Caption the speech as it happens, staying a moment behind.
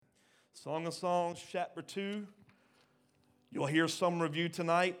Song of Songs, chapter 2. You'll hear some review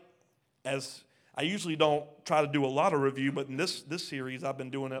tonight. As I usually don't try to do a lot of review, but in this series, I've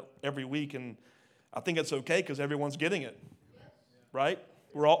been doing it every week, and I think it's okay because everyone's getting it, right?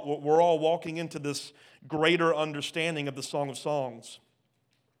 We're all walking into this greater understanding of the Song of Songs.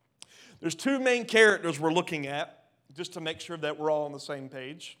 There's two main characters we're looking at, just to make sure that we're all on the same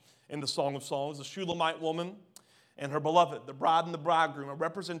page in the Song of Songs. The Shulamite woman and her beloved, the bride and the bridegroom, a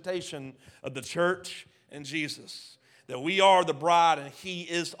representation of the church and Jesus. That we are the bride and he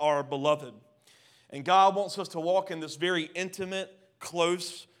is our beloved. And God wants us to walk in this very intimate,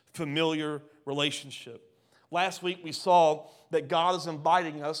 close, familiar relationship. Last week we saw that God is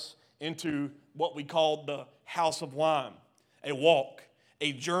inviting us into what we call the house of wine, a walk,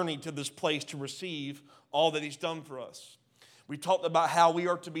 a journey to this place to receive all that he's done for us. We talked about how we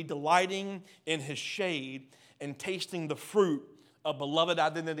are to be delighting in his shade and tasting the fruit of beloved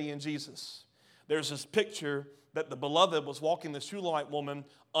identity in Jesus. There's this picture that the beloved was walking the Shulamite woman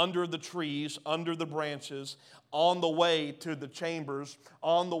under the trees, under the branches, on the way to the chambers,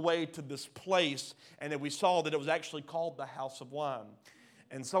 on the way to this place, and that we saw that it was actually called the house of wine.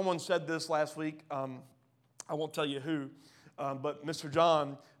 And someone said this last week, I won't tell you who, but Mr.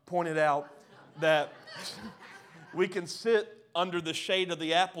 John pointed out that we can sit under the shade of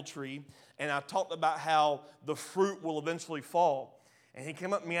the apple tree, and I talked about how the fruit will eventually fall. And he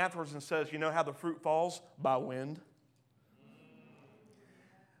came up to me afterwards and says, you know how the fruit falls? By wind.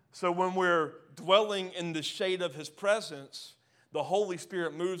 So when we're dwelling in the shade of his presence, the Holy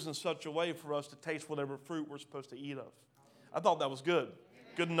Spirit moves in such a way for us to taste whatever fruit we're supposed to eat of. I thought that was good.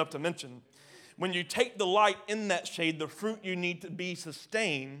 Good enough to mention. When you take delight in that shade, the fruit you need to be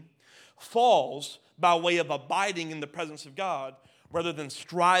sustained falls by way of abiding in the presence of God rather than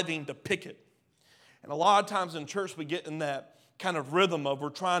striving to pick it. And a lot of times in church we get in that kind of rhythm of we're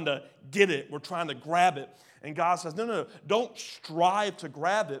trying to get it, we're trying to grab it. And God says, no, don't strive to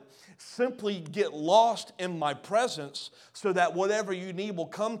grab it. Simply get lost in my presence so that whatever you need will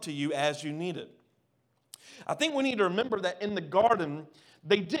come to you as you need it. I think we need to remember that in the garden,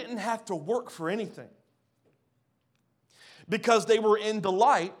 they didn't have to work for anything because they were in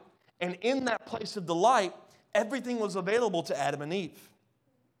delight, and in that place of delight, everything was available to Adam and Eve.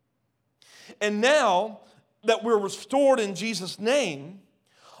 And now that we're restored in Jesus' name,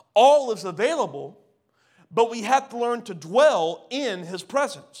 all is available, but we have to learn to dwell in his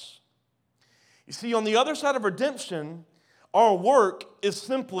presence. You see, on the other side of redemption, our work is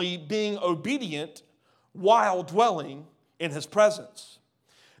simply being obedient while dwelling in his presence.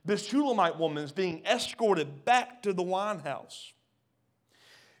 This Shulamite woman is being escorted back to the wine house.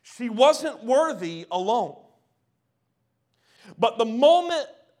 She wasn't worthy alone. But the moment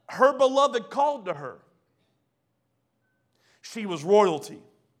her beloved called to her, she was royalty.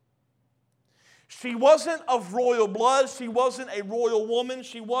 She wasn't of royal blood. She wasn't a royal woman.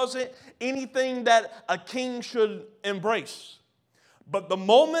 She wasn't anything that a king should embrace. But the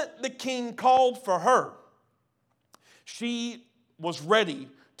moment the king called for her, she was ready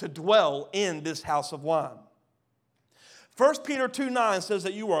to dwell in this house of wine. 1 Peter 2:9 says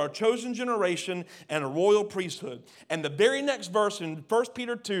that you are a chosen generation and a royal priesthood. And the very next verse in 1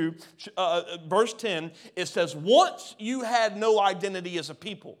 Peter 2, verse 10, it says, once you had no identity as a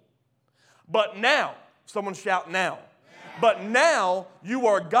people, but now, someone shout now. But now you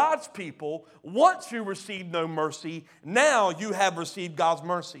are God's people. Once you received no mercy, now you have received God's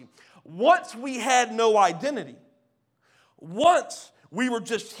mercy. Once we had no identity. Once we were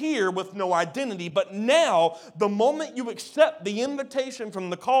just here with no identity, but now, the moment you accept the invitation from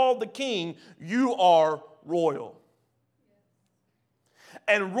the call of the king, you are royal.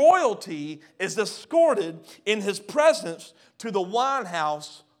 And royalty is escorted in his presence to the wine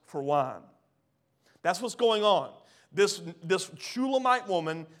house for wine. That's what's going on. This Shulamite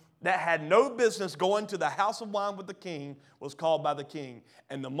woman that had no business going to the house of wine with the king was called by the king.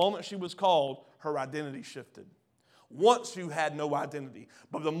 And the moment she was called, her identity shifted. Once you had no identity.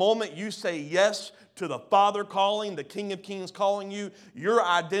 But the moment you say yes to the Father calling, the King of Kings calling you, your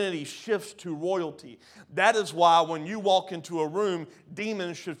identity shifts to royalty. That is why when you walk into a room,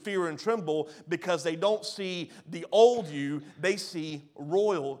 demons should fear and tremble because they don't see the old you, they see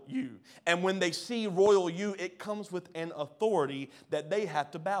royal you. And when they see royal you, it comes with an authority that they have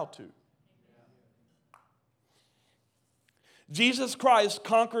to bow to. Jesus Christ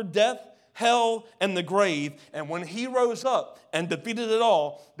conquered death, hell, and the grave, and when he rose up and defeated it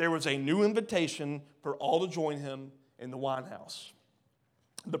all, there was a new invitation for all to join him in the wine house.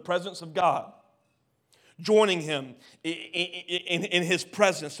 The presence of God, joining him in his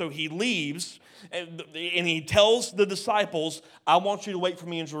presence. So he leaves, and he tells the disciples, I want you to wait for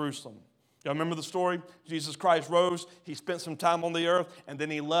me in Jerusalem. Y'all remember the story? Jesus Christ rose, he spent some time on the earth, and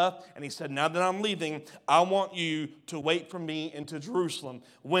then he left, and he said, now that I'm leaving, I want you to wait for me into Jerusalem.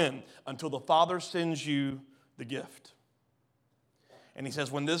 When? Until the Father sends you the gift. And he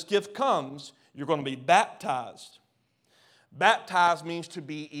says, when this gift comes, you're going to be baptized. Baptized means to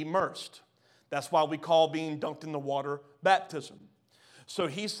be immersed. That's why we call being dunked in the water baptism. So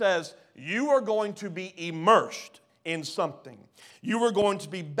he says, you are going to be immersed in something. You are going to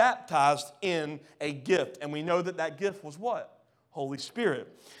be baptized in a gift. And we know that that gift was what? Holy Spirit.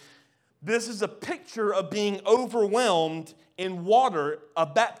 This is a picture of being overwhelmed in water, a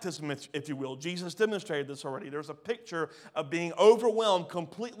baptism, if you will. Jesus demonstrated this already. There's a picture of being overwhelmed,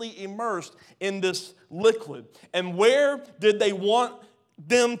 completely immersed in this liquid. And where did they want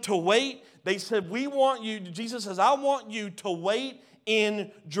them to wait? They said, we want you, Jesus says, I want you to wait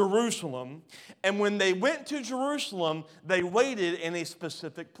in Jerusalem. And when they went to Jerusalem, they waited in a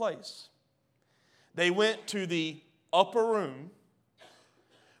specific place. They went to the upper room,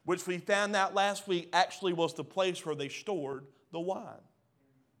 which we found out last week actually was the place where they stored the wine.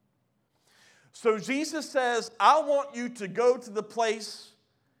 So Jesus says, I want you to go to the place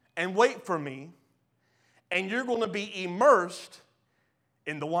and wait for me, and you're going to be immersed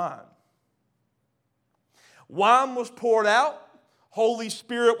in the wine. Wine was poured out. Holy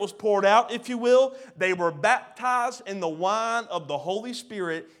Spirit was poured out, if you will. They were baptized in the wine of the Holy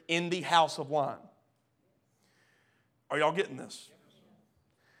Spirit in the house of wine. Are y'all getting this?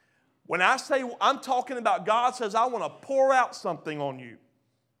 When I say, I'm talking about God says, I want to pour out something on you.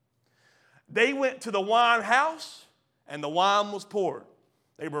 They went to the wine house and the wine was poured.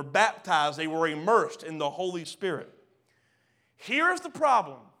 They were baptized. They were immersed in the Holy Spirit. Here's the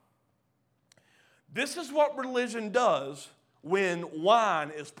problem. This is what religion does when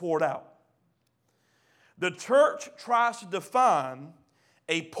wine is poured out. The church tries to define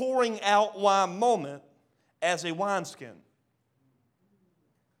a pouring out wine moment as a wineskin.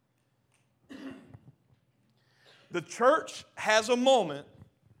 The church has a moment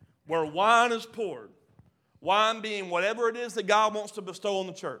where wine is poured. Wine being whatever it is that God wants to bestow on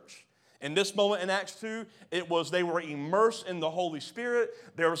the church. In this moment in Acts 2, it was they were immersed in the Holy Spirit.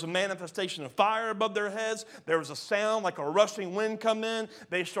 There was a manifestation of fire above their heads. There was a sound like a rushing wind come in.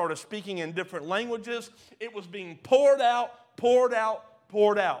 They started speaking in different languages. It was being poured out, poured out,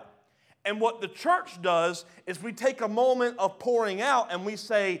 poured out. And what the church does is we take a moment of pouring out and we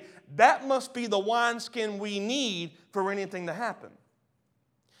say, that must be the wineskin we need for anything to happen.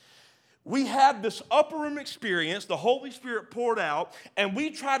 We have this upper room experience, the Holy Spirit poured out, and we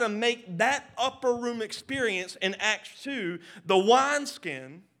try to make that upper room experience in Acts 2 the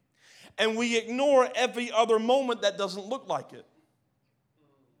wineskin, and we ignore every other moment that doesn't look like it.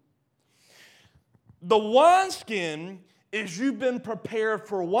 The wineskin is you've been prepared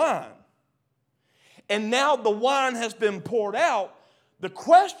for wine, and now the wine has been poured out. The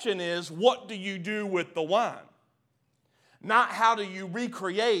question is, what do you do with the wine? Not how do you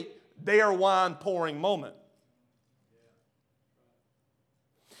recreate their wine pouring moment.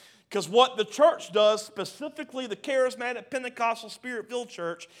 Because what the church does, specifically the charismatic Pentecostal Spirit-filled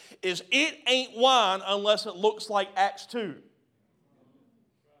church, is it ain't wine unless it looks like Acts 2.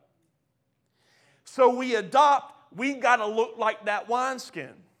 So we got to look like that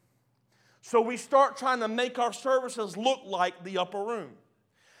wineskin. So we start trying to make our services look like the upper room.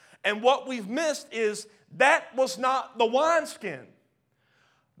 And what we've missed is that was not the wineskin.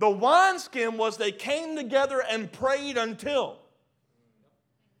 The wineskin was they came together and prayed until.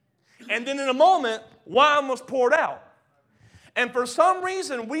 And then in a moment, wine was poured out. And for some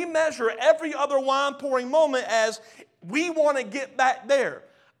reason, we measure every other wine pouring moment as we want to get back there.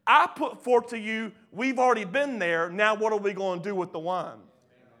 I put forth to you, we've already been there. Now what are we going to do with the wine?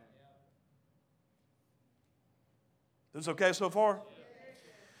 This okay so far?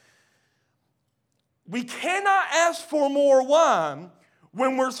 We cannot ask for more wine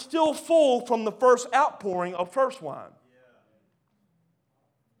when we're still full from the first outpouring of first wine.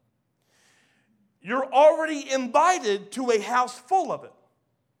 You're already invited to a house full of it.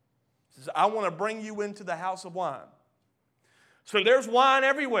 He says, I want to bring you into the house of wine. So there's wine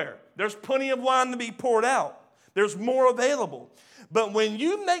everywhere. There's plenty of wine to be poured out. There's more available. But when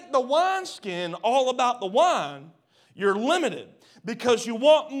you make the wineskin all about the wine, you're limited because you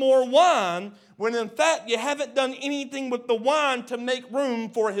want more wine when in fact you haven't done anything with the wine to make room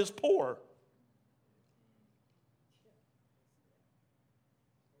for his pour.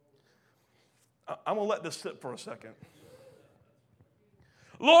 I'm going to let this sit for a second.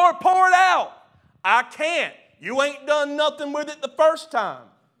 Lord, pour it out. I can't. You ain't done nothing with it the first time.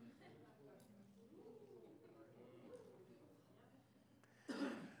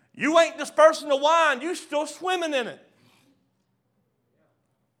 You ain't dispersing the wine. You still swimming in it.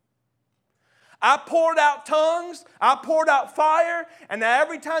 I poured out tongues. I poured out fire. And now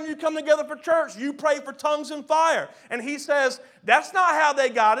every time you come together for church, you pray for tongues and fire. And he says, that's not how they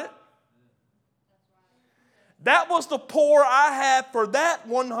got it. That was the pour I had for that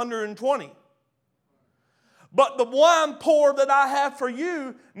 120. But the wine pour that I have for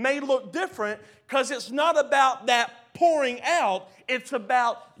you may look different because it's not about that pouring out. It's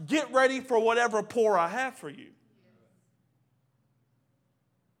about get ready for whatever pour I have for you.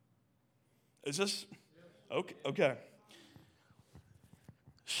 Is this? Okay.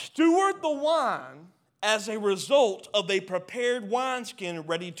 Steward the wine as a result of a prepared wineskin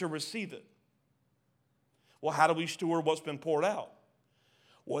ready to receive it. Well, how do we steward what's been poured out?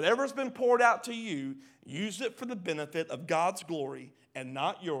 Whatever's been poured out to you, use it for the benefit of God's glory and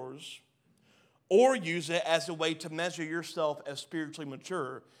not yours, or use it as a way to measure yourself as spiritually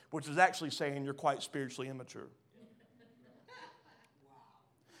mature, which is actually saying you're quite spiritually immature.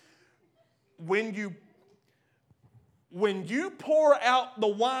 When you pour out the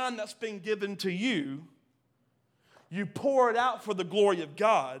wine that's been given to you, you pour it out for the glory of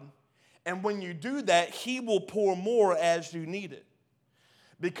God, and when you do that, He will pour more as you need it.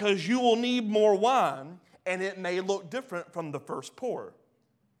 Because you will need more wine, and it may look different from the first pour.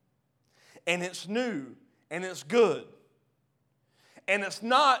 And it's new, and it's good. And it's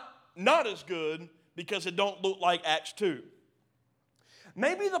not as good because it don't look like Acts 2.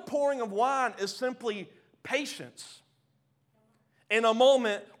 Maybe the pouring of wine is simply patience in a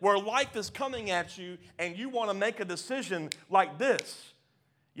moment where life is coming at you and you want to make a decision like this.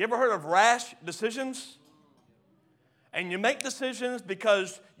 You ever heard of rash decisions? And you make decisions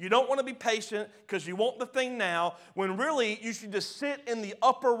because you don't want to be patient, because you want the thing now, when really you should just sit in the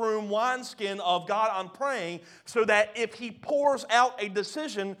upper room wineskin of God, I'm praying, so that if He pours out a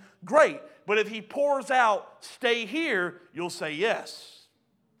decision, great. But if He pours out, stay here, you'll say yes.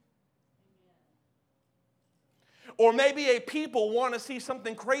 Or maybe a people want to see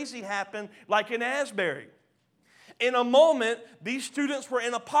something crazy happen like in Asbury. In a moment, these students were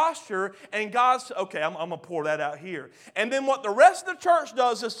in a posture, and God said, okay, I'm going to pour that out here. And then what the rest of the church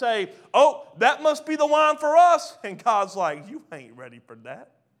does is say, oh, that must be the wine for us. And God's like, you ain't ready for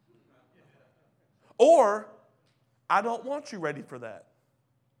that. Or, I don't want you ready for that.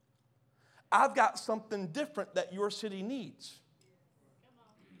 I've got something different that your city needs.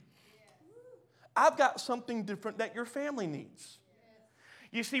 I've got something different that your family needs.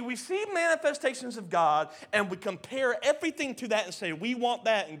 You see, we see manifestations of God, and we compare everything to that and say, we want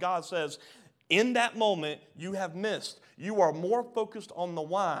that. And God says, in that moment, you have missed. You are more focused on the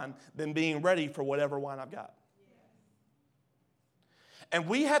wine than being ready for whatever wine I've got. And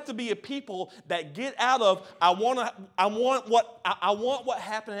we have to be a people that get out of, I want what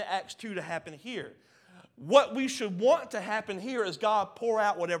happened in Acts 2 to happen here. What we should want to happen here is God, pour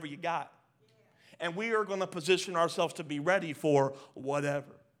out whatever you got. And we are going to position ourselves to be ready for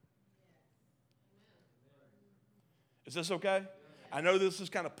whatever. Is this okay? I know this is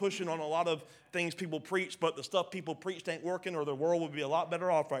kind of pushing on a lot of things people preach, but the stuff people preach ain't working, or the world would be a lot better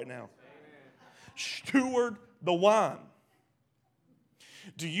off right now. Steward the wine.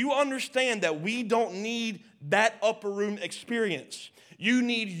 Do you understand that we don't need that upper room experience? You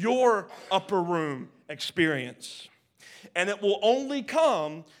need your upper room experience. And it will only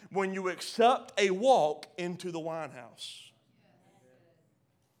come when you accept a walk into the winehouse.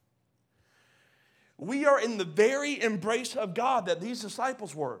 We are in the very embrace of God that these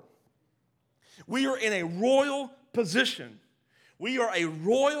disciples were. We are in a royal position. We are a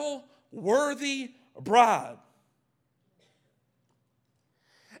royal, worthy bride.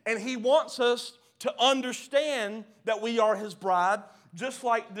 And He wants us to understand that we are His bride, just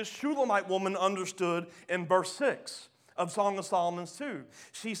like this Shulamite woman understood in verse 6. Of Song of Solomon 2.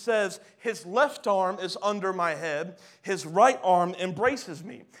 She says, His left arm is under my head, His right arm embraces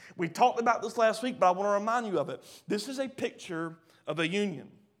me. We talked about this last week, but I want to remind you of it. This is a picture of a union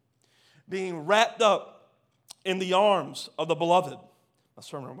being wrapped up in the arms of the beloved. My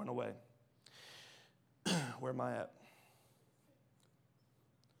sermon went away. Where am I at?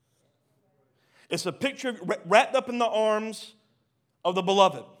 It's a picture wrapped up in the arms of the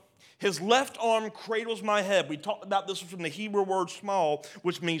beloved. His left arm cradles my head. We talked about this from the Hebrew word small,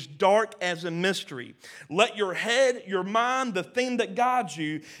 which means dark as a mystery. Let your head, your mind, the thing that guides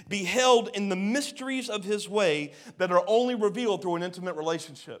you, be held in the mysteries of His way that are only revealed through an intimate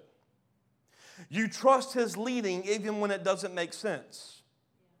relationship. You trust His leading even when it doesn't make sense.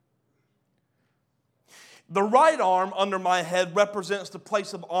 The right arm under my head represents the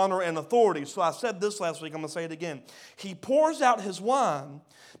place of honor and authority. So I said this last week, I'm going to say it again. He pours out his wine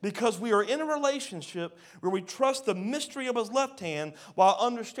because we are in a relationship where we trust the mystery of his left hand while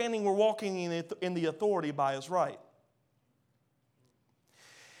understanding we're walking in the authority by his right.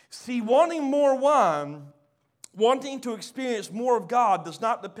 See, wanting more wine, wanting to experience more of God does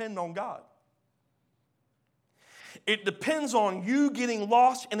not depend on God. It depends on you getting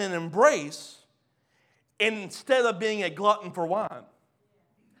lost in an embrace instead of being a glutton for wine.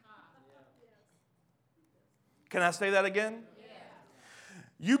 Can I say that again? Yeah.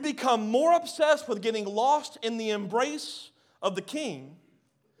 You become more obsessed with getting lost in the embrace of the King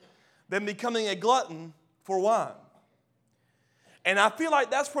than becoming a glutton for wine. And I feel like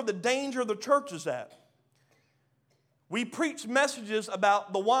that's where the danger of the church is at. We preach messages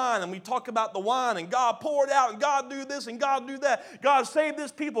about the wine, and we talk about the wine, and God poured out, and God do this, and God do that. God save this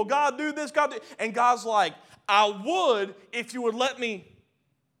people, God do this, God do. And God's like, I would if you would let me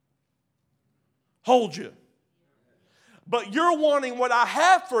hold you. But you're wanting what I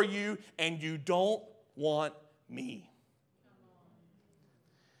have for you, and you don't want me.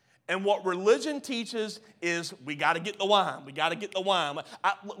 And what religion teaches is we got to get the wine. We got to get the wine.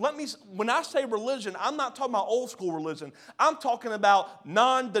 When I say religion, I'm not talking about old school religion. I'm talking about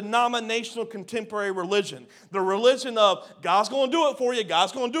non-denominational contemporary religion. The religion of God's going to do it for you.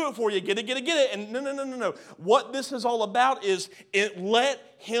 God's going to do it for you. Get it, get it, get it. And no. What this is all about is let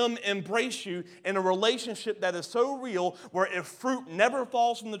him embrace you in a relationship that is so real where if fruit never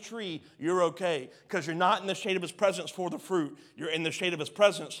falls from the tree, you're okay. Because you're not in the shade of his presence for the fruit. You're in the shade of his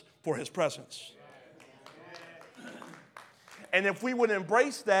presence for his presence. And if we would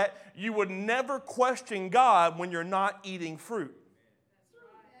embrace that, you would never question God when you're not eating fruit.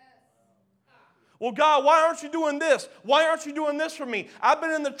 Well, God, why aren't you doing this? Why aren't you doing this for me? I've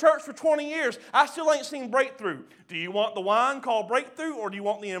been in the church for 20 years. I still ain't seen breakthrough. Do you want the wine called breakthrough, or do you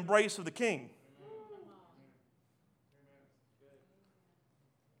want the embrace of the King?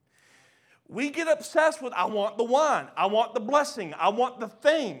 We get obsessed with, I want the wine. I want the blessing. I want the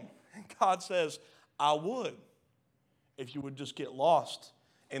thing. And God says, I would if you would just get lost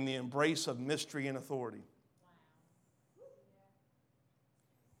in the embrace of mystery and authority.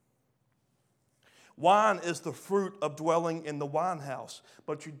 Wine is the fruit of dwelling in the wine house,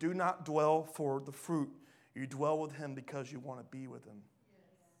 but you do not dwell for the fruit. You dwell with him because you want to be with him.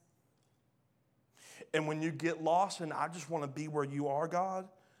 And when you get lost and I just want to be where you are, God,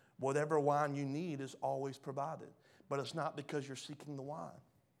 whatever wine you need is always provided. But it's not because you're seeking the wine.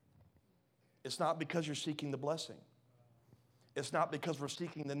 It's not because you're seeking the blessing. It's not because we're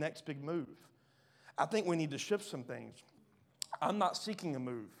seeking the next big move. I think we need to shift some things. I'm not seeking a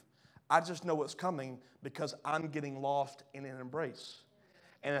move. I just know it's coming because I'm getting lost in an embrace.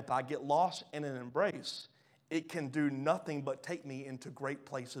 And if I get lost in an embrace, it can do nothing but take me into great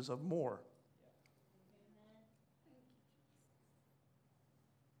places of more.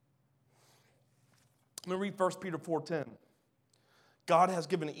 Let me read 1 Peter 4:10. God has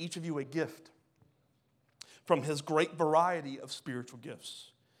given each of you a gift from his great variety of spiritual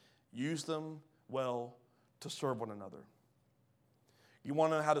gifts. Use them well to serve one another. You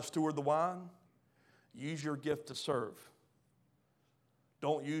want to know how to steward the wine? Use your gift to serve.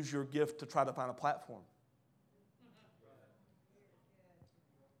 Don't use your gift to try to find a platform.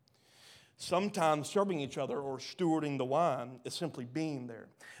 Sometimes serving each other or stewarding the wine is simply being there.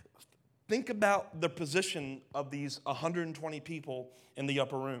 Think about the position of these 120 people in the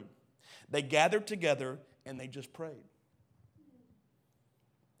upper room. They gathered together and they just prayed.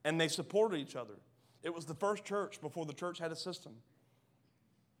 And they supported each other. It was the first church before the church had a system.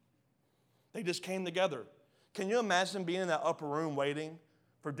 They just came together. Can you imagine being in that upper room waiting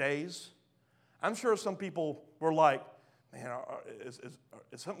for days? I'm sure some people were like, man, is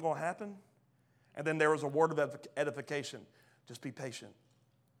something going to happen? And then there was a word of edification. Just be patient.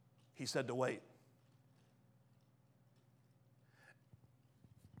 He said to wait.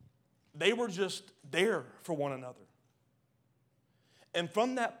 They were just there for one another. And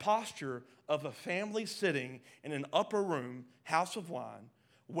from that posture of a family sitting in an upper room, house of wine,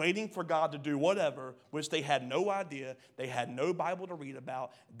 waiting for God to do whatever, which they had no idea, they had no Bible to read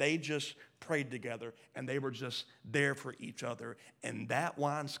about, they just prayed together, and they were just there for each other. And that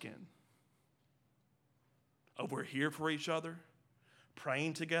wineskin of we're here for each other,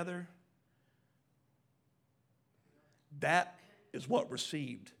 praying together, that is what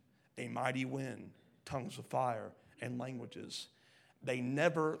received a mighty wind, tongues of fire, and languages. They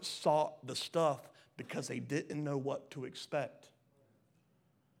never sought the stuff because they didn't know what to expect.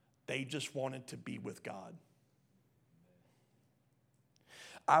 They just wanted to be with God.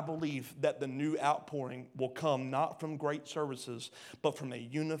 I believe that the new outpouring will come not from great services, but from a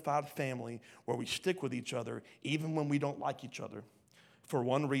unified family where we stick with each other even when we don't like each other. For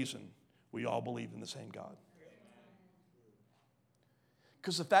one reason, we all believe in the same God.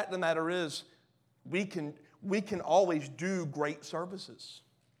 Because the fact of the matter is, we can always do great services.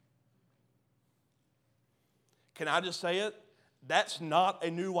 Can I just say it? That's not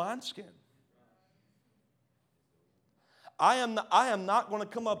a new wineskin. I am not going to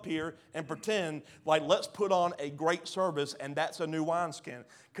come up here and pretend like let's put on a great service and that's a new wineskin.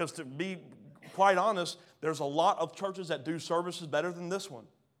 Because to be quite honest, there's a lot of churches that do services better than this one.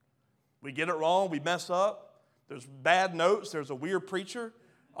 We get it wrong, we mess up, there's bad notes, there's a weird preacher,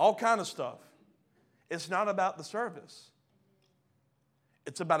 all kind of stuff. It's not about the service.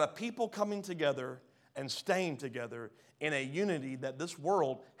 It's about a people coming together and staying together in a unity that this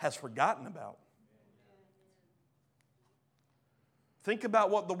world has forgotten about. Think about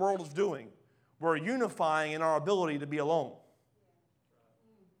what the world is doing. We're unifying in our ability to be alone.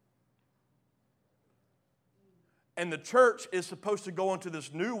 And the church is supposed to go into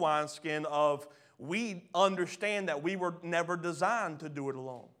this new wineskin of we understand that we were never designed to do it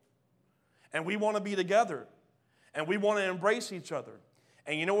alone. And we want to be together. And we want to embrace each other.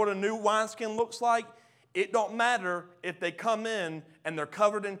 And you know what a new wineskin looks like? It don't matter if they come in and they're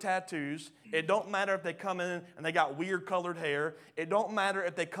covered in tattoos. It don't matter if they come in and they got weird colored hair. It don't matter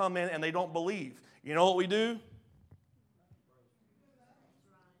if they come in and they don't believe. You know what we do?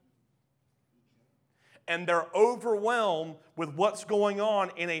 And they're overwhelmed with what's going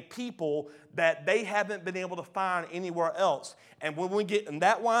on in a people that they haven't been able to find anywhere else. And when we get in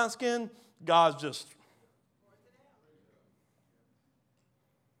that wineskin, God's just...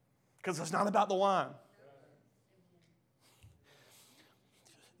 Because it's not about the wine.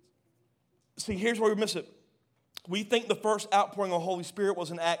 See, here's where we miss it. We think the first outpouring of the Holy Spirit was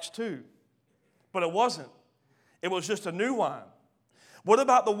in Acts 2, but it wasn't. It was just a new wine. What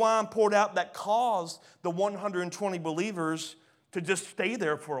about the wine poured out that caused the 120 believers to just stay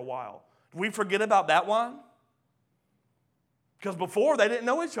there for a while? Did we forget about that wine? Because before, they didn't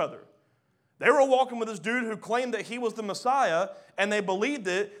know each other. They were walking with this dude who claimed that he was the Messiah, and they believed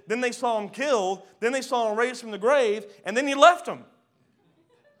it. Then they saw him killed. Then they saw him raised from the grave, and then he left them.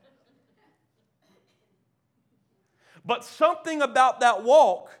 But something about that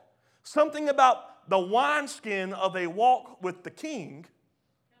walk, something about the wineskin of a walk with the King,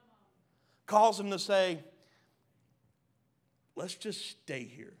 caused him to say, let's just stay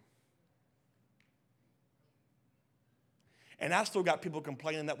here. And I still got people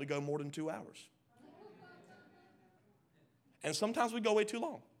complaining that we go more than 2 hours. And sometimes we go way too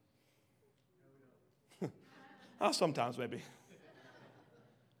long. Sometimes maybe.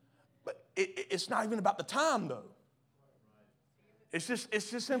 But it's not even about the time, though. It's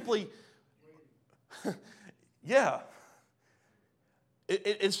just simply, yeah.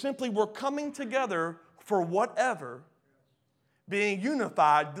 It's simply we're coming together for whatever, being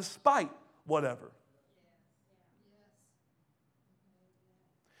unified despite whatever.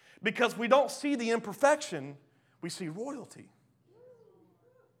 Because we don't see the imperfection, we see royalty.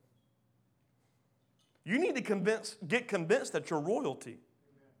 You need to get convinced that you're royalty.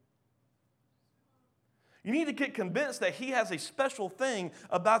 You need to get convinced that He has a special thing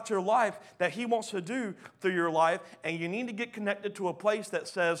about your life that He wants to do through your life, and you need to get connected to a place that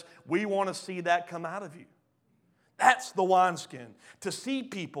says, we want to see that come out of you. That's the wineskin, to see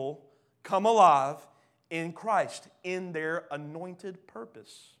people come alive in Christ, in their anointed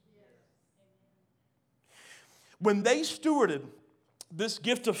purpose. When they stewarded this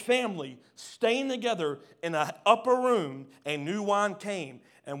gift of family, staying together in an upper room, a new wine came,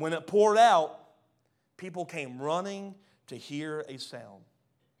 and when it poured out, people came running to hear a sound.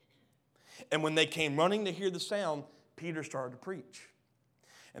 And when they came running to hear the sound, Peter started to preach.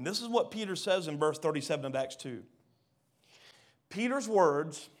 And this is what Peter says in verse 37 of Acts 2. Peter's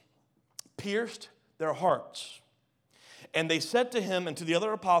words pierced their hearts. And they said to him and to the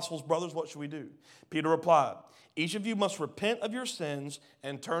other apostles, brothers, what should we do? Peter replied, each of you must repent of your sins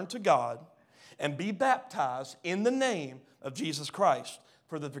and turn to God and be baptized in the name of Jesus Christ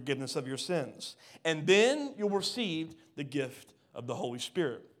for the forgiveness of your sins. And then you'll receive the gift of the Holy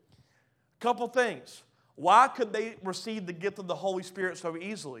Spirit. A couple things. Why could they receive the gift of the Holy Spirit so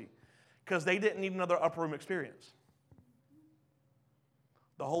easily? Because they didn't need another upper room experience.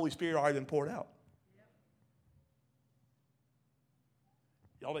 The Holy Spirit already been poured out.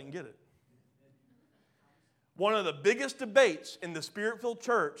 Y'all didn't get it. One of the biggest debates in the Spirit-filled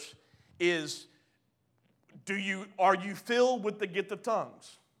church is, are you filled with the gift of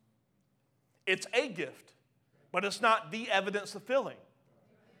tongues? It's a gift, but it's not the evidence of filling.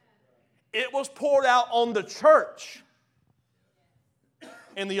 It was poured out on the church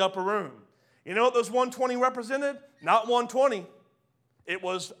in the upper room. You know what those 120 represented? Not 120. It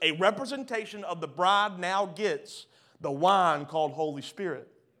was a representation of the bride now gets the wine called Holy Spirit.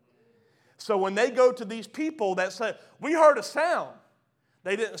 So when they go to these people that say, we heard a sound,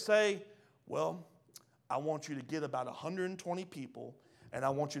 they didn't say, well, I want you to get about 120 people and I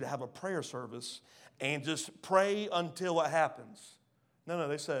want you to have a prayer service and just pray until it happens. No,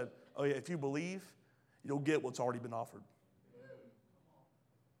 they said, oh yeah, if you believe, you'll get what's already been offered.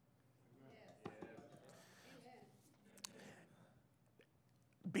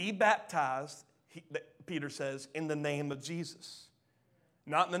 Be baptized, Peter says, in the name of Jesus.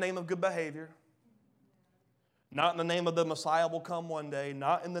 Not in the name of good behavior. Not in the name of the Messiah will come one day.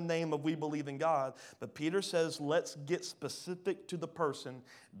 Not in the name of we believe in God. But Peter says, let's get specific to the person.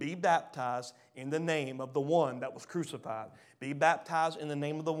 Be baptized in the name of the one that was crucified. Be baptized in the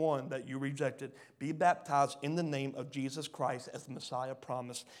name of the one that you rejected. Be baptized in the name of Jesus Christ as the Messiah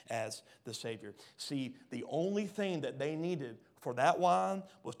promised as the Savior. See, the only thing that they needed for that wine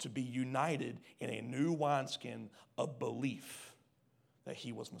was to be united in a new wineskin of belief that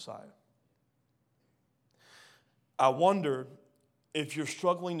he was Messiah. I wonder if you're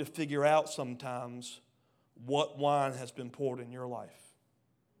struggling to figure out sometimes what wine has been poured in your life.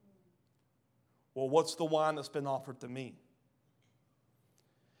 Well, what's the wine that's been offered to me?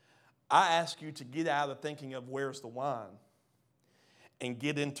 I ask you to get out of thinking of where's the wine and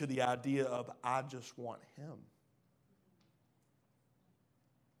get into the idea of I just want him.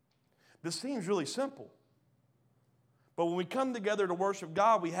 This seems really simple. But when we come together to worship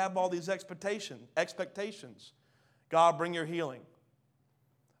God, we have all these expectations. God, bring your healing.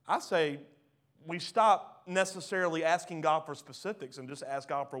 I say we stop necessarily asking God for specifics and just ask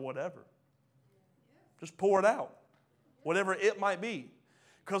God for whatever. Just pour it out, whatever it might be.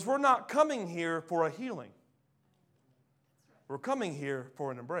 Because we're not coming here for a healing. We're coming here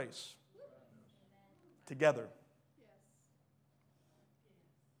for an embrace together.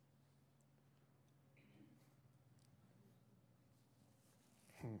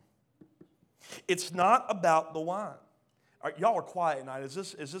 It's not about the wine. Y'all are quiet tonight. Is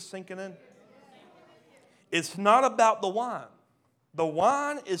this sinking in? It's not about the wine. The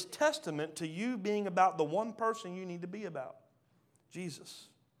wine is testament to you being about the one person you need to be about. Jesus,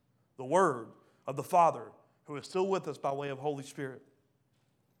 the Word of the Father, who is still with us by way of Holy Spirit.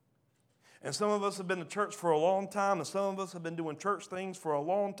 And some of us have been to church for a long time, and some of us have been doing church things for a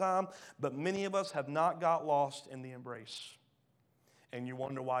long time, but many of us have not got lost in the embrace. And you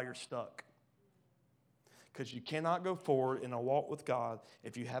wonder why you're stuck. Because you cannot go forward in a walk with God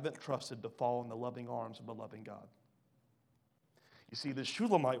if you haven't trusted to fall in the loving arms of a loving God. You see, this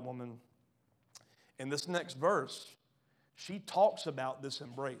Shulamite woman, in this next verse, she talks about this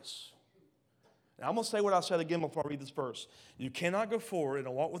embrace. Now, I'm going to say what I said again before I read this verse. You cannot go forward in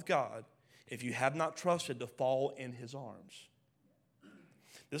a walk with God if you have not trusted to fall in his arms.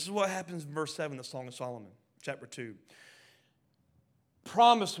 This is what happens in verse 7 of the Song of Solomon, chapter 2.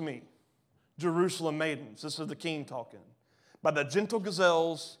 Promise me, Jerusalem maidens, this is the king talking, by the gentle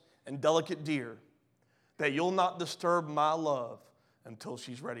gazelles and delicate deer, that you'll not disturb my love until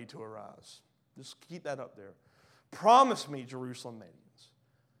she's ready to arise. Just keep that up there. Promise me, Jerusalem maidens,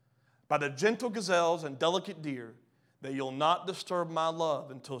 by the gentle gazelles and delicate deer, that you'll not disturb my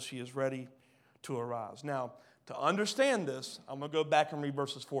love until she is ready to arise. Now, to understand this, I'm going to go back and read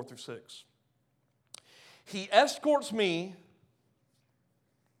verses 4 through 6. He escorts me,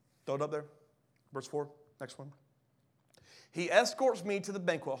 throw it up there. Verse 4, next one. He escorts me to the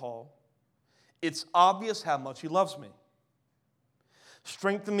banquet hall. It's obvious how much he loves me.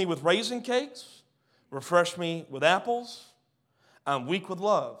 Strengthen me with raisin cakes. Refresh me with apples. I'm weak with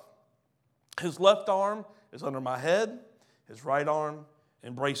love. His left arm is under my head. His right arm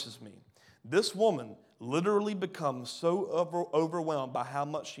embraces me. This woman literally becomes so overwhelmed by how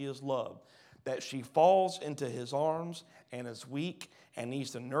much she is loved that she falls into his arms and is weak and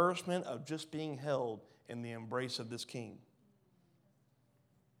needs the nourishment of just being held in the embrace of this king.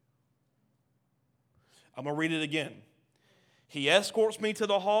 I'm going to read it again. He escorts me to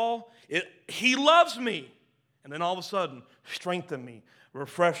the hall. He loves me. And then all of a sudden, strengthen me,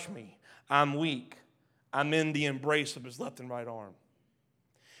 refresh me. I'm weak. I'm in the embrace of his left and right arm.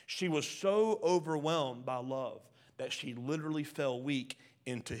 She was so overwhelmed by love that she literally fell weak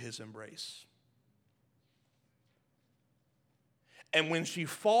into his embrace. And when she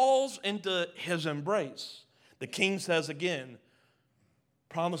falls into his embrace, the king says again,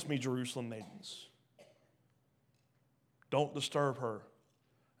 promise me, Jerusalem maidens, don't disturb her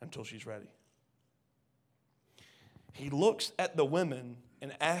until she's ready. He looks at the women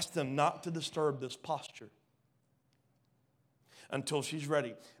and ask them not to disturb this posture until she's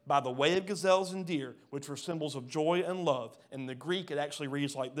ready. By the way of gazelles and deer, which were symbols of joy and love. In the Greek, it actually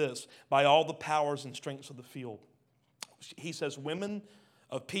reads like this: by all the powers and strengths of the field. He says, women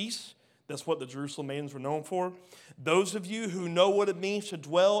of peace. That's what the Jerusalem maidens were known for. Those of you who know what it means to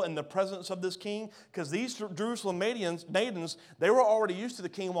dwell in the presence of this king, because these Jerusalem maidens, they were already used to the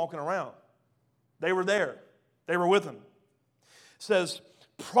king walking around. They were there. They were with him. It says,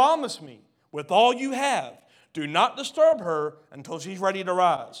 promise me with all you have, do not disturb her until she's ready to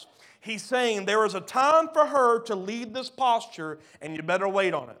rise. He's saying there is a time for her to lead this posture, and you better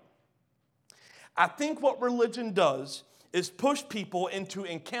wait on it. I think what religion does is push people into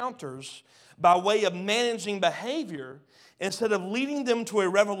encounters by way of managing behavior instead of leading them to a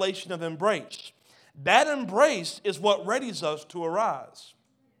revelation of embrace. That embrace is what readies us to arise.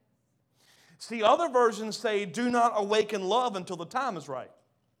 See, other versions say, do not awaken love until the time is right.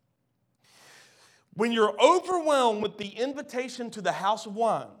 When you're overwhelmed with the invitation to the house of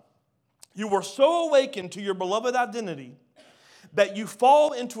wine, you are so awakened to your beloved identity that you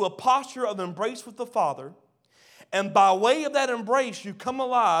fall into a posture of embrace with the Father. And by way of that embrace, you come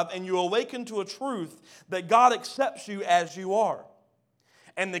alive and you awaken to a truth that God accepts you as you are.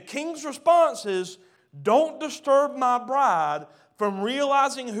 And the king's response is, don't disturb my bride from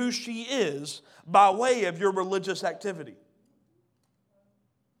realizing who she is by way of your religious activity.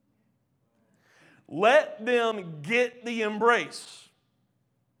 Let them get the embrace.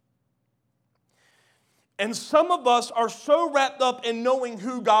 And some of us are so wrapped up in knowing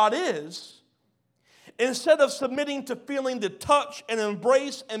who God is, instead of submitting to feeling the touch and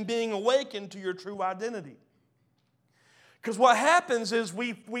embrace and being awakened to your true identity. Because what happens is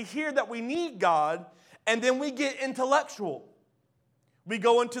we hear that we need God, and then we get intellectual. We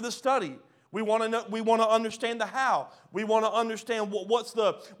go into the study. We want to know, we want to understand the how. We want to understand what's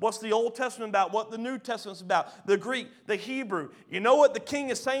the Old Testament about, what the New Testament's about, the Greek, the Hebrew. You know what the king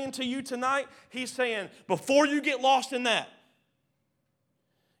is saying to you tonight? He's saying, before you get lost in that,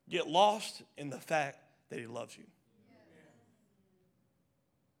 get lost in the fact that he loves you.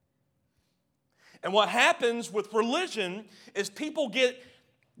 And what happens with religion is people get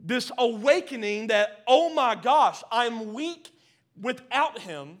this awakening that, oh my gosh, I'm weak without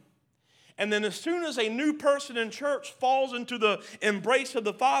him. And then as soon as a new person in church falls into the embrace of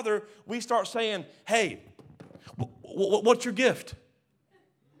the Father, we start saying, hey, what's your gift?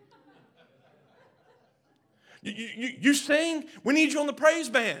 You sing? We need you on the praise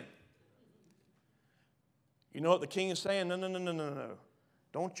band. You know what the king is saying? No.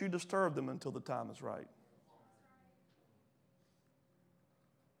 Don't you disturb them until the time is right.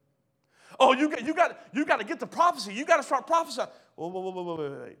 Oh, you got to get the prophecy. You got to start prophesying.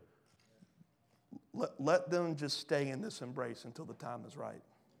 Wait. Let them just stay in this embrace until the time is right.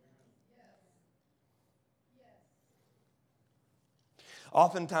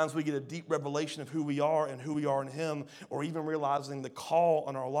 Oftentimes we get a deep revelation of who we are and who we are in him, or even realizing the call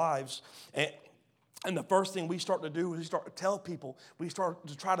on our lives. And the first thing we start to do is we start to tell people. We start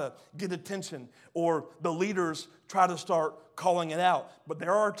to try to get attention, or the leaders try to start calling it out. But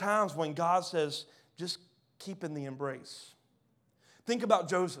there are times when God says, just keep in the embrace. Think about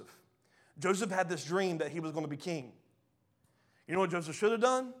Joseph. Joseph had this dream that he was going to be king. You know what Joseph should have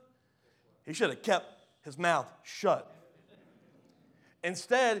done? He should have kept his mouth shut.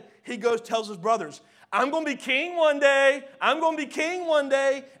 Instead, he goes tells his brothers, I'm going to be king one day. I'm going to be king one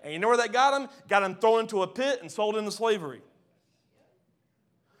day. And you know where that got him? Got him thrown into a pit and sold into slavery.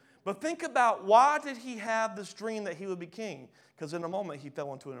 But think about, why did he have this dream that he would be king? Because in a moment, he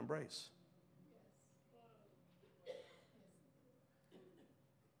fell into an embrace.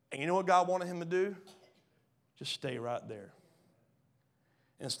 And you know what God wanted him to do? Just stay right there.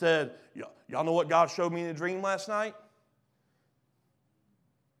 Instead, y'all know what God showed me in a dream last night?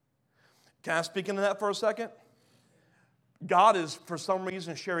 Can I speak into that for a second? God is, for some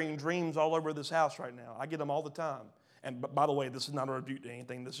reason, sharing dreams all over this house right now. I get them all the time. And by the way, this is not a rebuke to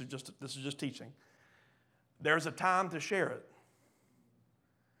anything. This is just teaching. There's a time to share it.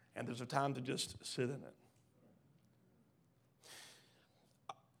 And there's a time to just sit in it.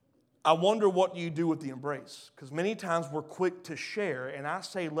 I wonder what you do with the embrace. Because many times we're quick to share. And I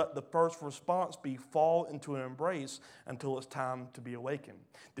say let the first response be fall into an embrace until it's time to be awakened.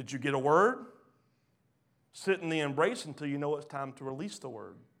 Did you get a word? Sit in the embrace until you know it's time to release the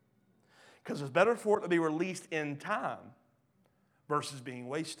word. Because it's better for it to be released in time versus being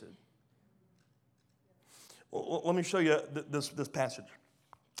wasted. Well, let me show you this passage.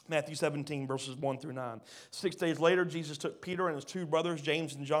 Matthew 17, verses 1 through 9. 6 days later, Jesus took Peter and his two brothers,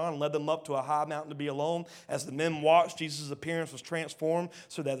 James and John, and led them up to a high mountain to be alone. As the men watched, Jesus' appearance was transformed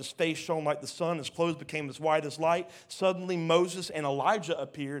so that his face shone like the sun. His clothes became as white as light. Suddenly, Moses and Elijah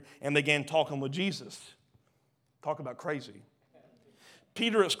appeared and began talking with Jesus. Talk about crazy.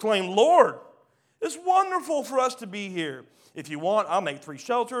 Peter exclaimed, "Lord, it's wonderful for us to be here. If you want, I'll make 3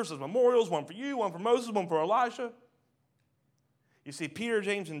 shelters as memorials, one for you, one for Moses, one for Elijah." You see, Peter,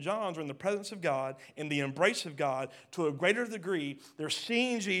 James, and John are in the presence of God, in the embrace of God, to a greater degree. They're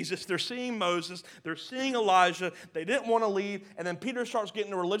seeing Jesus, they're seeing Moses, they're seeing Elijah. They didn't want to leave, and then Peter starts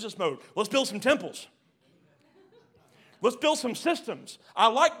getting into religious mode. Let's build some temples. Let's build some systems. I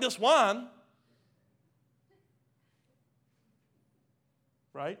like this wine.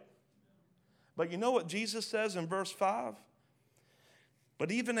 Right? But you know what Jesus says in verse 5? But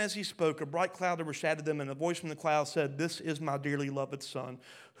even as he spoke, a bright cloud overshadowed them, and a voice from the cloud said, "This is my dearly loved Son,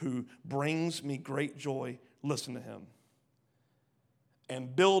 who brings me great joy. Listen to him."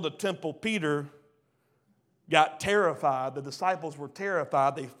 And build a temple. Peter got terrified. The disciples were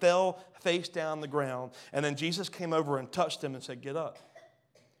terrified. They fell face down on the ground. And then Jesus came over and touched them and said, "Get up.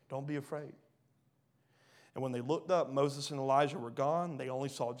 Don't be afraid." And when they looked up, Moses and Elijah were gone. They only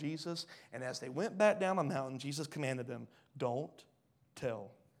saw Jesus. And as they went back down the mountain, Jesus commanded them, "Don't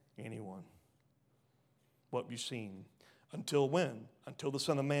tell anyone what you've seen." Until when? Until the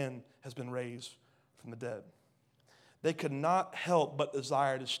Son of Man has been raised from the dead. They could not help but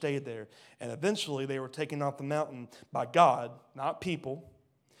desire to stay there. And eventually they were taken off the mountain by God, not people.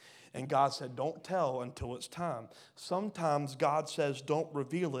 And God said, "Don't tell until it's time." Sometimes God says, "Don't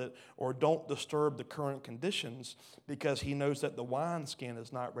reveal it," or "Don't disturb the current conditions," because he knows that the wineskin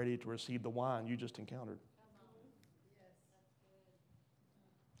is not ready to receive the wine you just encountered.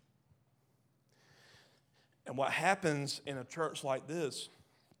 And what happens in a church like this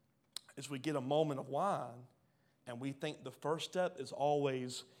is we get a moment of wine, and we think the first step is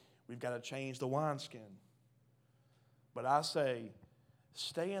always we've got to change the wineskin. But I say,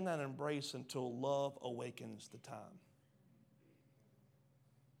 stay in that embrace until love awakens the time.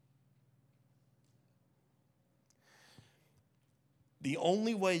 The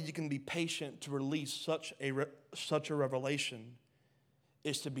only way you can be patient to release such a revelation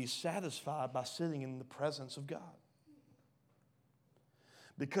is to be satisfied by sitting in the presence of God.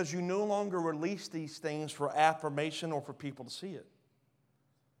 Because you no longer release these things for affirmation or for people to see it.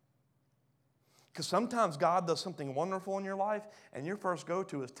 Because sometimes God does something wonderful in your life, and your first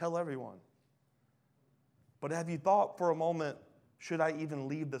go-to is tell everyone. But have you thought for a moment, should I even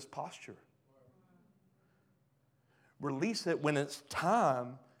leave this posture? Release it when it's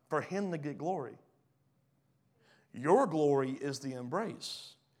time for him to get glory. Your glory is the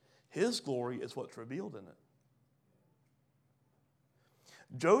embrace. His glory is what's revealed in it.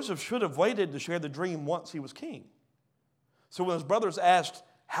 Joseph should have waited to share the dream once he was king. So when his brothers asked,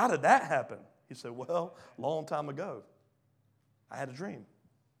 "How did that happen?" he said, "Well, a long time ago, I had a dream."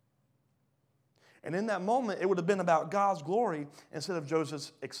 And in that moment, it would have been about God's glory instead of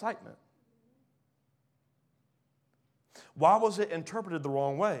Joseph's excitement. Why was it interpreted the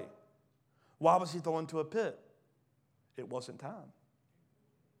wrong way? Why was he thrown into a pit? It wasn't time.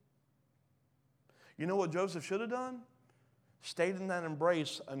 You know what Joseph should have done? Stayed in that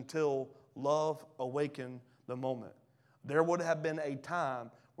embrace until love awakened the moment. There would have been a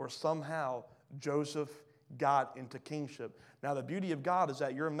time where somehow Joseph got into kingship. Now, the beauty of God is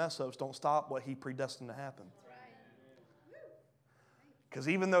that your mess-ups don't stop what he predestined to happen. Because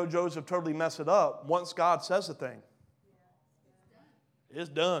even though Joseph totally messed it up, once God says a thing, it's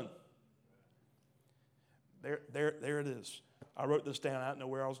done. There it is. I wrote this down. I don't know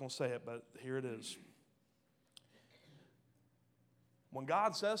where I was going to say it, but here it is. When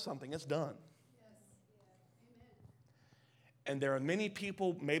God says something, it's done. And there are many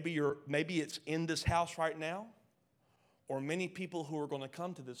people, maybe it's in this house right now, or many people who are going to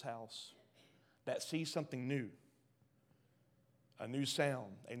come to this house that see something new. A new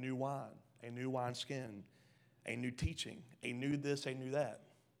sound, a new wine, a new wineskin, a new teaching, a new this, a new that.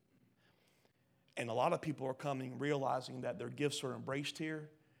 And a lot of people are coming realizing that their gifts are embraced here,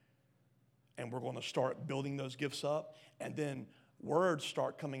 and we're going to start building those gifts up. And then words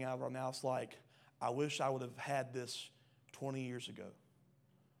start coming out of our mouths like, "I wish I would have had this 20 years ago.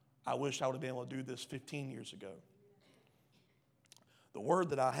 I wish I would have been able to do this 15 years ago." The word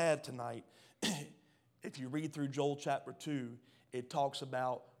that I had tonight, if you read through Joel chapter 2, it talks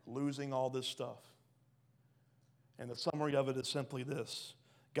about losing all this stuff. And the summary of it is simply this.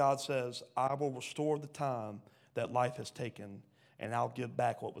 God says, "I will restore the time that life has taken, and I'll give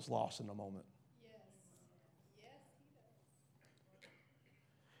back what was lost in a moment."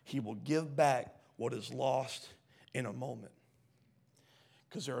 He will give back what is lost in a moment.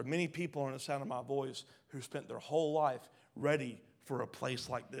 Because there are many people on the sound of my voice who spent their whole life ready for a place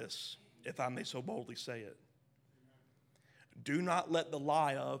like this, if I may so boldly say it. Do not let the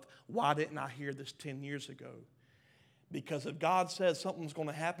lie of, why didn't I hear this 10 years ago? Because if God says something's going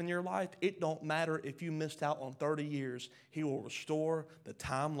to happen in your life, it don't matter if you missed out on 30 years. He will restore the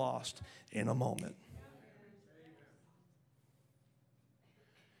time lost in a moment.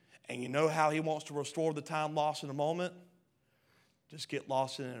 And you know how he wants to restore the time lost in a moment? Just get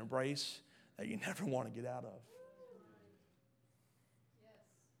lost in an embrace that you never want to get out of.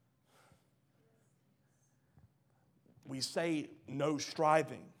 We say no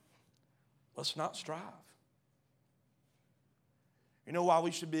striving. Let's not strive. You know why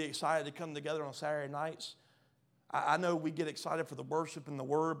we should be excited to come together on Saturday nights? I know we get excited for the worship and the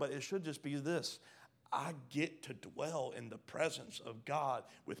word, but it should just be this. I get to dwell in the presence of God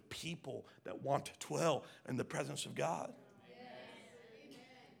with people that want to dwell in the presence of God.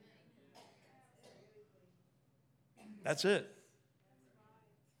 That's it.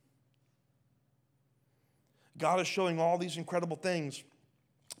 God is showing all these incredible things,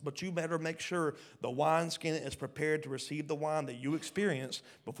 but you better make sure the wineskin is prepared to receive the wine that you experience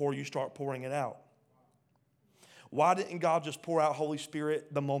before you start pouring it out. Why didn't God just pour out Holy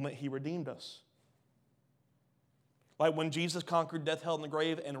Spirit the moment he redeemed us? Like when Jesus conquered death, hell, and the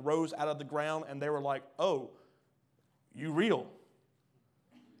grave and rose out of the ground, and they were like, oh, you real.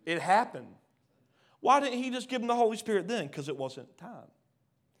 It happened. Why didn't he just give them the Holy Spirit then? Because it wasn't time.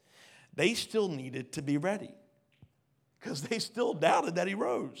 They still needed to be ready because they still doubted that he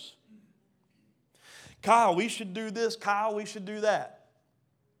rose. Kyle, we should do this. Kyle, we should do that.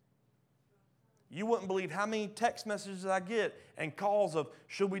 You wouldn't believe how many text messages I get and calls of,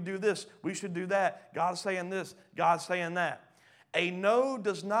 should we do this? We should do that. God's saying this. God's saying that. A no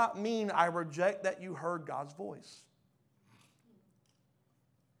does not mean I reject that you heard God's voice.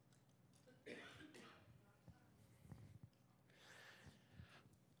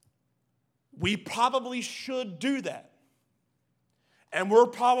 We probably should do that. And we're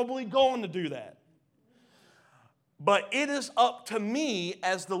probably going to do that. But it is up to me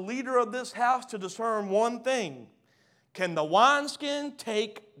as the leader of this house to discern one thing. Can the wineskin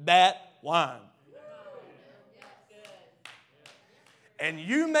take that wine? And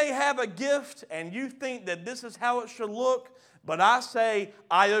you may have a gift and you think that this is how it should look, but I say,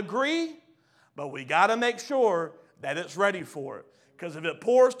 I agree, but we got to make sure that it's ready for it. Because if it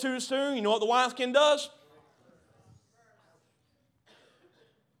pours too soon, you know what the wineskin does?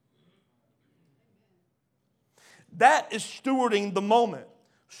 That is stewarding the moment,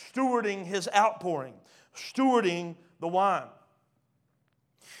 stewarding his outpouring, stewarding the wine.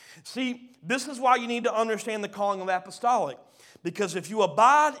 See, this is why you need to understand the calling of apostolic. Because if you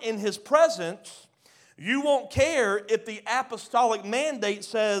abide in his presence, you won't care if the apostolic mandate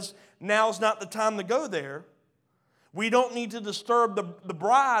says, now's not the time to go there. We don't need to disturb the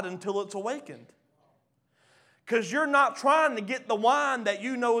bride until it's awakened. Because you're not trying to get the wine that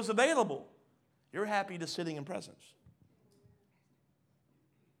you know is available. You're happy to sitting in presence.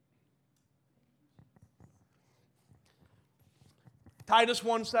 Titus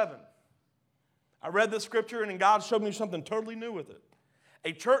 1:7. I read this scripture and God showed me something totally new with it.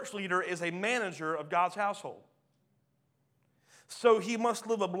 A church leader is a manager of God's household. So he must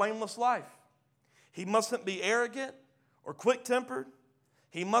live a blameless life. He mustn't be arrogant or quick-tempered.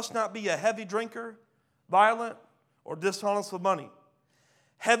 He must not be a heavy drinker, violent, or dishonest with money.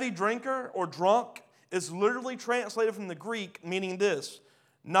 Heavy drinker or drunk is literally translated from the Greek, meaning this: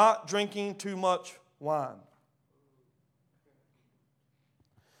 not drinking too much wine.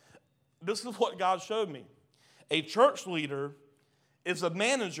 This is what God showed me. A church leader is a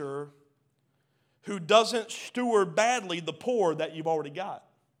manager who doesn't steward badly the poor that you've already got.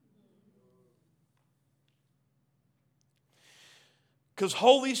 Because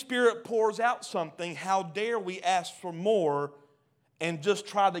Holy Spirit pours out something, how dare we ask for more and just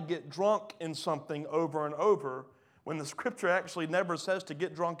try to get drunk in something over and over when the scripture actually never says to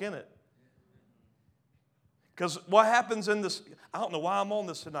get drunk in it. Because what happens in this, I don't know why I'm on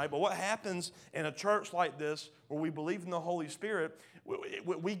this tonight, but what happens in a church like this where we believe in the Holy Spirit,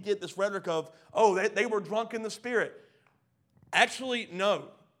 we get this rhetoric of, oh, they were drunk in the Spirit. Actually, no.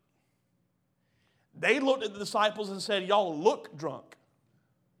 They looked at the disciples and said, y'all look drunk.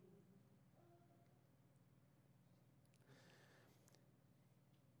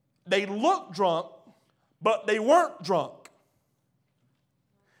 They looked drunk, but they weren't drunk.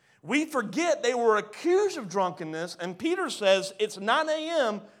 We forget they were accused of drunkenness, and Peter says, it's 9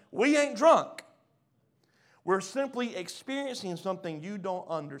 a.m., we ain't drunk. We're simply experiencing something you don't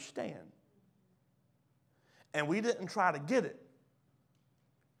understand. And we didn't try to get it.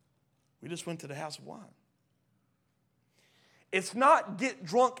 We just went to the house of wine. It's not get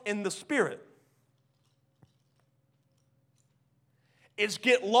drunk in the Spirit. It's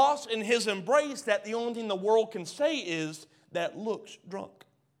get lost in his embrace that the only thing the world can say is that looks drunk.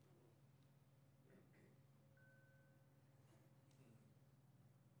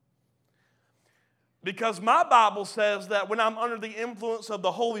 Because my Bible says that when I'm under the influence of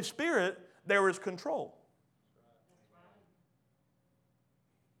the Holy Spirit, there is control.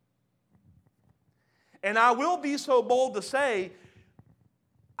 And I will be so bold to say,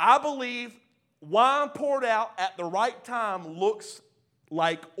 I believe wine poured out at the right time looks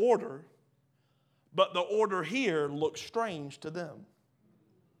like order, but the order here looks strange to them.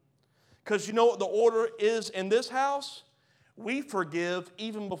 Because you know what the order is in this house? We forgive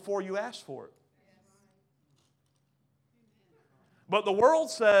even before you ask for it. But the world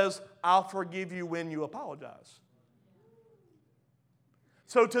says, I'll forgive you when you apologize.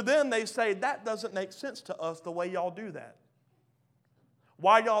 So to them, they say, that doesn't make sense to us the way y'all do that.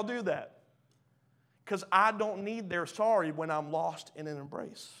 Why y'all do that? Because I don't need their sorry when I'm lost in an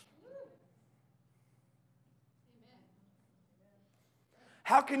embrace.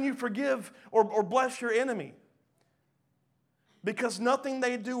 How can you forgive or bless your enemy? Because nothing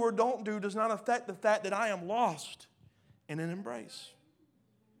they do or don't do does not affect the fact that I am lost in an embrace.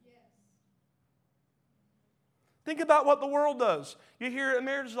 Think about what the world does. You hear it in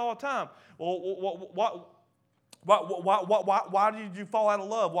marriages all the time. Well, why did you fall out of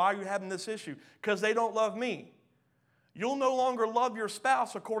love? Why are you having this issue? Because they don't love me. You'll no longer love your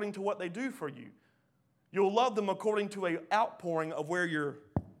spouse according to what they do for you. You'll love them according to an outpouring of where you're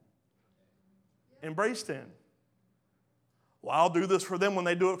embraced in. Well, I'll do this for them when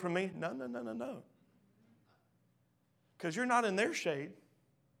they do it for me. No. Because you're not in their shade.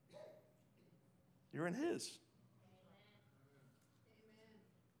 You're in his.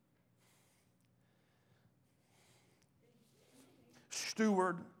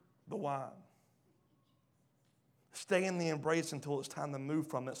 Steward the wine. Stay in the embrace until it's time to move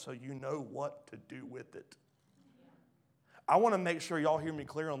from it so you know what to do with it. I want to make sure y'all hear me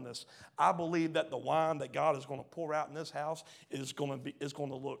clear on this. I believe that the wine that God is going to pour out in this house is going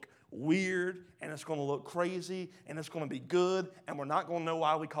to look weird, and it's going to look crazy, and it's going to be good, and we're not going to know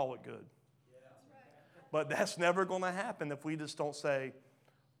why we call it good. But that's never going to happen if we just don't say,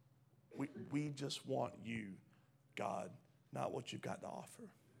 we just want you, God, not what you've got to offer.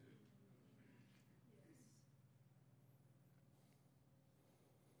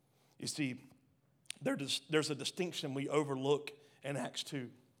 You see, there's a distinction we overlook in Acts 2.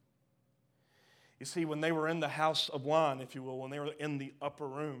 You see, when they were in the house of wine, if you will, when they were in the upper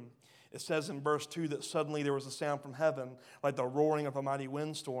room, it says in verse 2 that suddenly there was a sound from heaven like the roaring of a mighty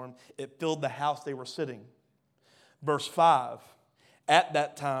windstorm. It filled the house they were sitting. Verse 5, at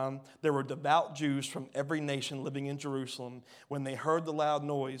that time there were devout Jews from every nation living in Jerusalem. When they heard the loud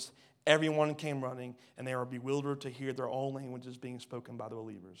noise, everyone came running, and they were bewildered to hear their own languages being spoken by the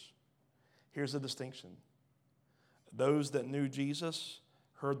believers. Here's the distinction. Those that knew Jesus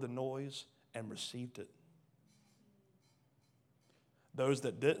heard the noise and received it. Those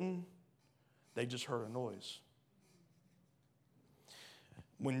that didn't, they just heard a noise.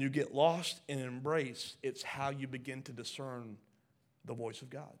 When you get lost in an embrace, it's how you begin to discern the voice of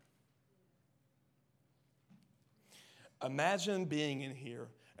God. Imagine being in here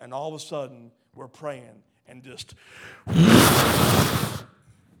and all of a sudden we're praying and just...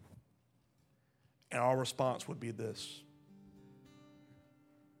 And our response would be this.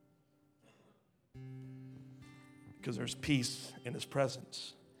 Because there's peace in his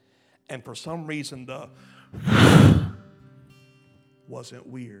presence. And for some reason, the wasn't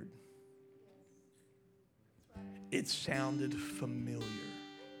weird. It sounded familiar.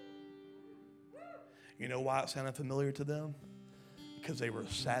 You know why it sounded familiar to them? Because they were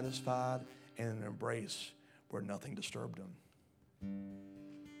satisfied in an embrace where nothing disturbed them.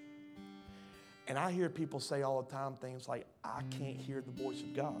 And I hear people say all the time things like, I can't hear the voice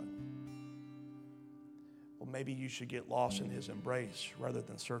of God. Well, maybe you should get lost in his embrace rather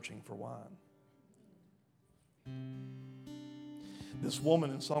than searching for wine. This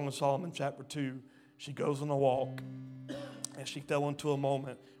woman in Song of Solomon chapter 2, she goes on a walk and she fell into a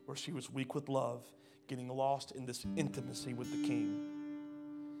moment where she was weak with love, getting lost in this intimacy with the king.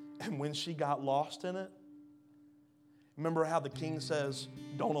 And when she got lost in it, remember how the king says,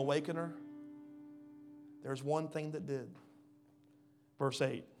 don't awaken her? There's one thing that did. Verse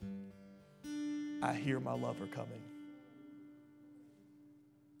 8, I hear my lover coming.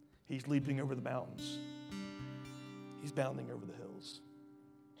 He's leaping over the mountains. He's bounding over the hills.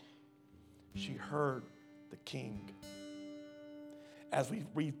 She heard the king. As we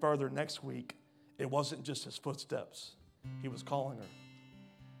read further next week, it wasn't just his footsteps. He was calling her.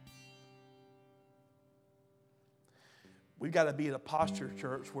 We've got to be at a posture,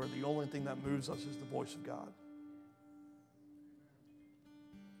 church, where the only thing that moves us is the voice of God.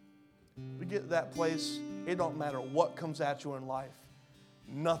 We get to that place, it don't matter what comes at you in life.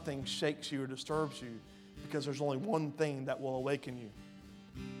 Nothing shakes you or disturbs you because there's only one thing that will awaken you.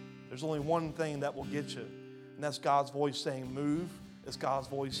 There's only one thing that will get you, and that's God's voice saying move. It's God's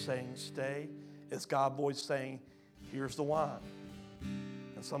voice saying stay. It's God's voice saying here's the wine.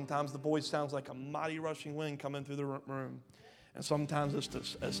 And sometimes the voice sounds like a mighty rushing wind coming through the room. And sometimes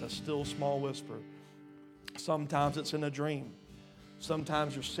it's a still small whisper. Sometimes it's in a dream.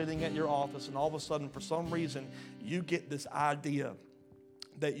 Sometimes you're sitting at your office and all of a sudden, for some reason, you get this idea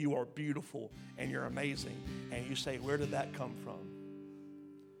that you are beautiful and you're amazing. And you say, where did that come from?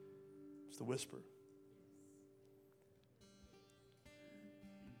 It's the whisper.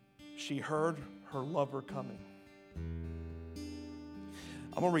 She heard her lover coming.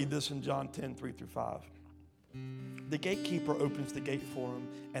 I'm going to read this in John 10, 3-5. The gatekeeper opens the gate for him,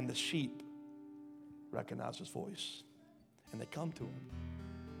 and the sheep recognize his voice, and they come to him.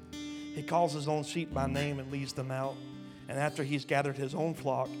 He calls his own sheep by name and leads them out. And after he's gathered his own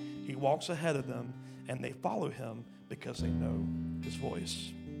flock, he walks ahead of them, and they follow him because they know his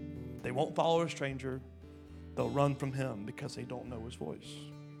voice. They won't follow a stranger. They'll run from him because they don't know his voice.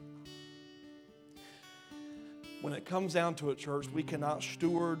 When it comes down to it, church, we cannot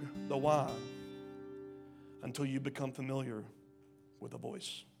steward the wine until you become familiar with a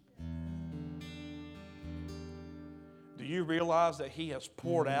voice. Do you realize that he has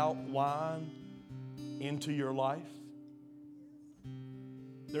poured out wine into your life?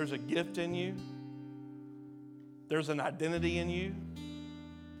 There's a gift in you. There's an identity in you.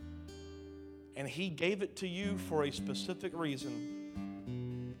 And he gave it to you for a specific reason.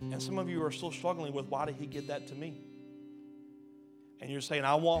 And some of you are still struggling with, why did he give that to me? And you're saying,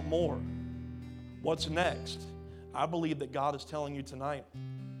 I want more. What's next? I believe that God is telling you tonight,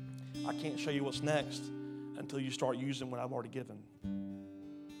 I can't show you what's next until you start using what I've already given.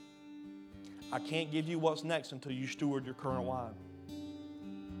 I can't give you what's next until you steward your current wine.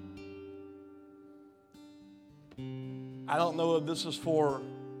 I don't know if this is for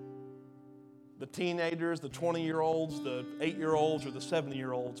the teenagers, the 20-year-olds, the 8-year-olds, or the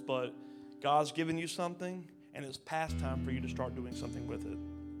 70-year-olds, but God's given you something, and it's past time for you to start doing something with it.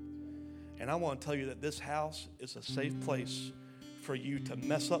 And I want to tell you that this house is a safe place for you to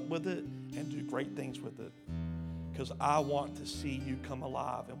mess up with it and do great things with it, because I want to see you come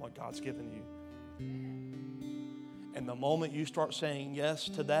alive in what God's given you. And the moment you start saying yes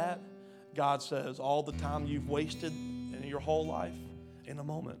to that, God says, all the time you've wasted in your whole life, in a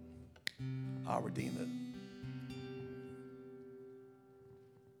moment, I'll redeem it.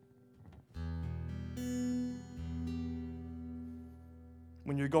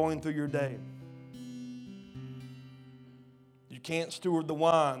 When you're going through your day, you can't steward the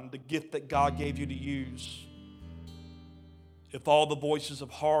wine, the gift that God gave you to use, if all the voices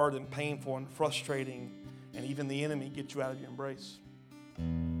of hard and painful and frustrating and even the enemy get you out of your embrace.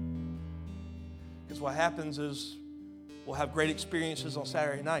 Because what happens is we'll have great experiences on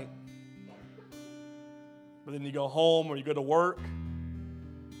Saturday night, but then you go home or you go to work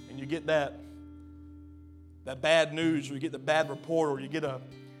and you get that bad news, or you get the bad report, or you get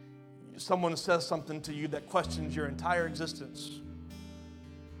someone says something to you that questions your entire existence.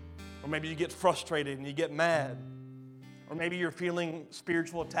 Or maybe you get frustrated and you get mad. Or maybe you're feeling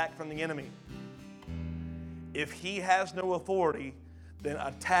spiritual attack from the enemy. If he has no authority, then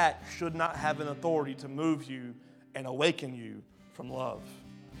attack should not have an authority to move you and awaken you from love.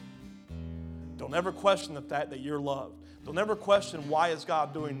 Don't ever question the fact that you're loved. Don't ever question, why is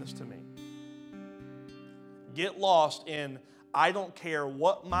God doing this to me? Get lost in, I don't care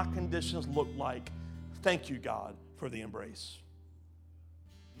what my conditions look like. Thank you, God, for the embrace.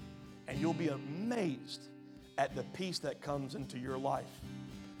 And you'll be amazed at the peace that comes into your life,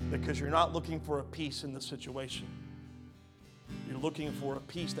 because you're not looking for a peace in the situation. You're looking for a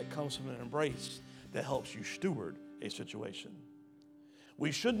peace that comes from an embrace that helps you steward a situation.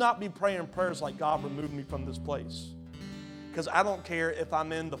 We should not be praying prayers like, God, remove me from this place. Because I don't care if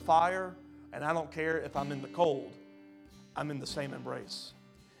I'm in the fire, and I don't care if I'm in the cold. I'm in the same embrace.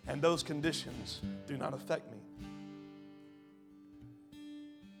 And those conditions do not affect me.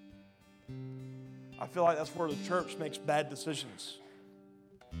 I feel like that's where the church makes bad decisions.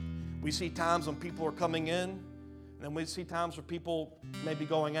 We see times when people are coming in, and then we see times where people may be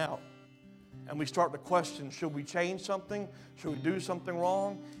going out. and we start to question, should we change something? Should we do something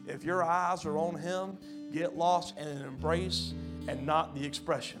wrong? If your eyes are on Him, get lost in an embrace and not the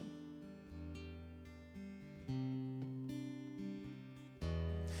expression.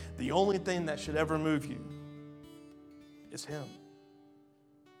 The only thing that should ever move you is Him.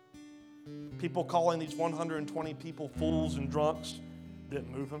 People calling these 120 people fools and drunks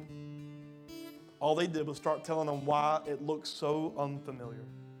didn't move Him. All they did was start telling them why it looks so unfamiliar.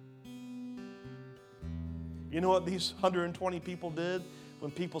 You know what these 120 people did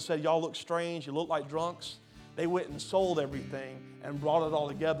when people said, y'all look strange, you look like drunks? They went and sold everything and brought it all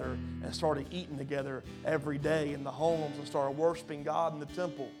together and started eating together every day in the homes and started worshiping God in the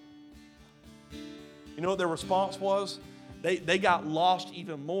temple. You know what their response was? They got lost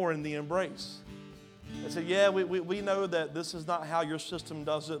even more in the embrace. They said, yeah, we know that this is not how your system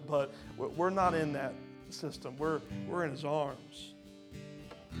does it, but we're not in that system. We're in His arms.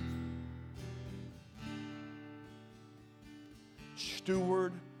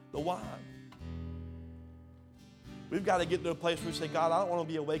 Steward the wine. We've got to get to a place where we say, God, I don't want to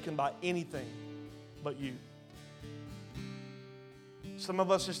be awakened by anything but You. Some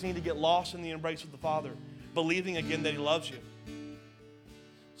of us just need to get lost in the embrace of the Father, believing again that He loves you.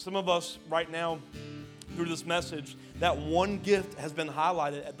 Some of us right now, through this message, that one gift has been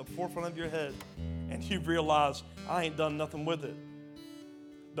highlighted at the forefront of your head, and you've realized, I ain't done nothing with it.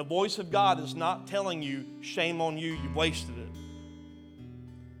 The voice of God is not telling you, shame on you, you've wasted it.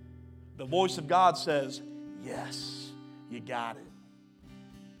 The voice of God says, yes, you got it.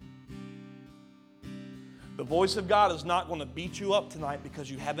 The voice of God is not going to beat you up tonight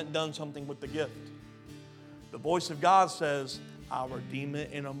because you haven't done something with the gift. The voice of God says, I'll redeem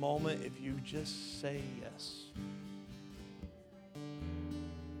it in a moment if you just say yes.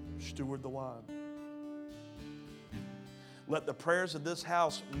 Steward the wine. Let the prayers of this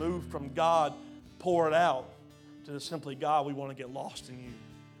house move from God, pour it out, to just simply, God, we want to get lost in You.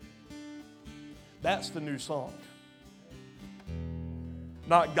 That's the new song.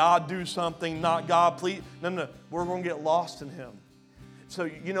 Not God do something, not God please. No. We're going to get lost in Him. So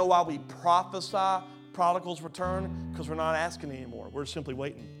you know why we prophesy prodigal's return? Because we're not asking anymore. We're simply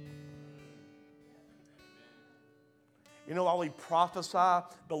waiting. You know why we prophesy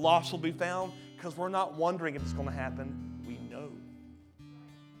the lost will be found? Because we're not wondering if it's going to happen. We know.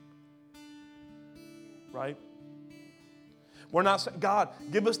 Right? We're not saying, God,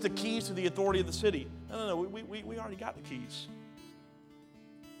 give us the keys to the authority of the city. No. We already got the keys.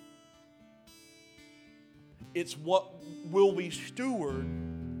 It's what will we steward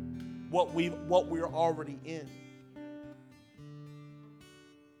what we're already in.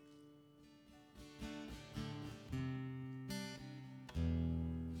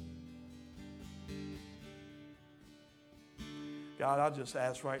 God, I just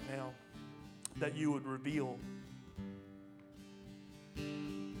ask right now that You would reveal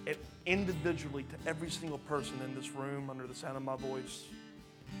it individually to every single person in this room under the sound of my voice.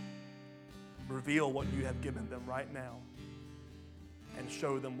 Reveal what You have given them right now and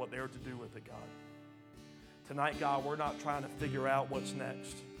show them what they're to do with it, God. Tonight, God, we're not trying to figure out what's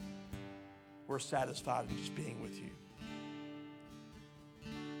next. We're satisfied in just being with You.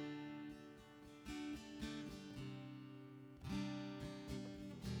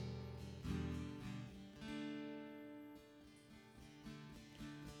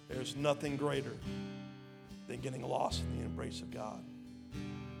 There's nothing greater than getting lost in the embrace of God.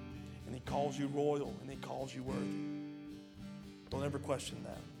 And He calls you royal, and He calls you worthy. Don't ever question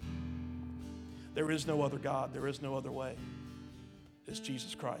that. There is no other God. There is no other way. It's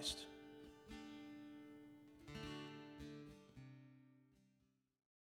Jesus Christ.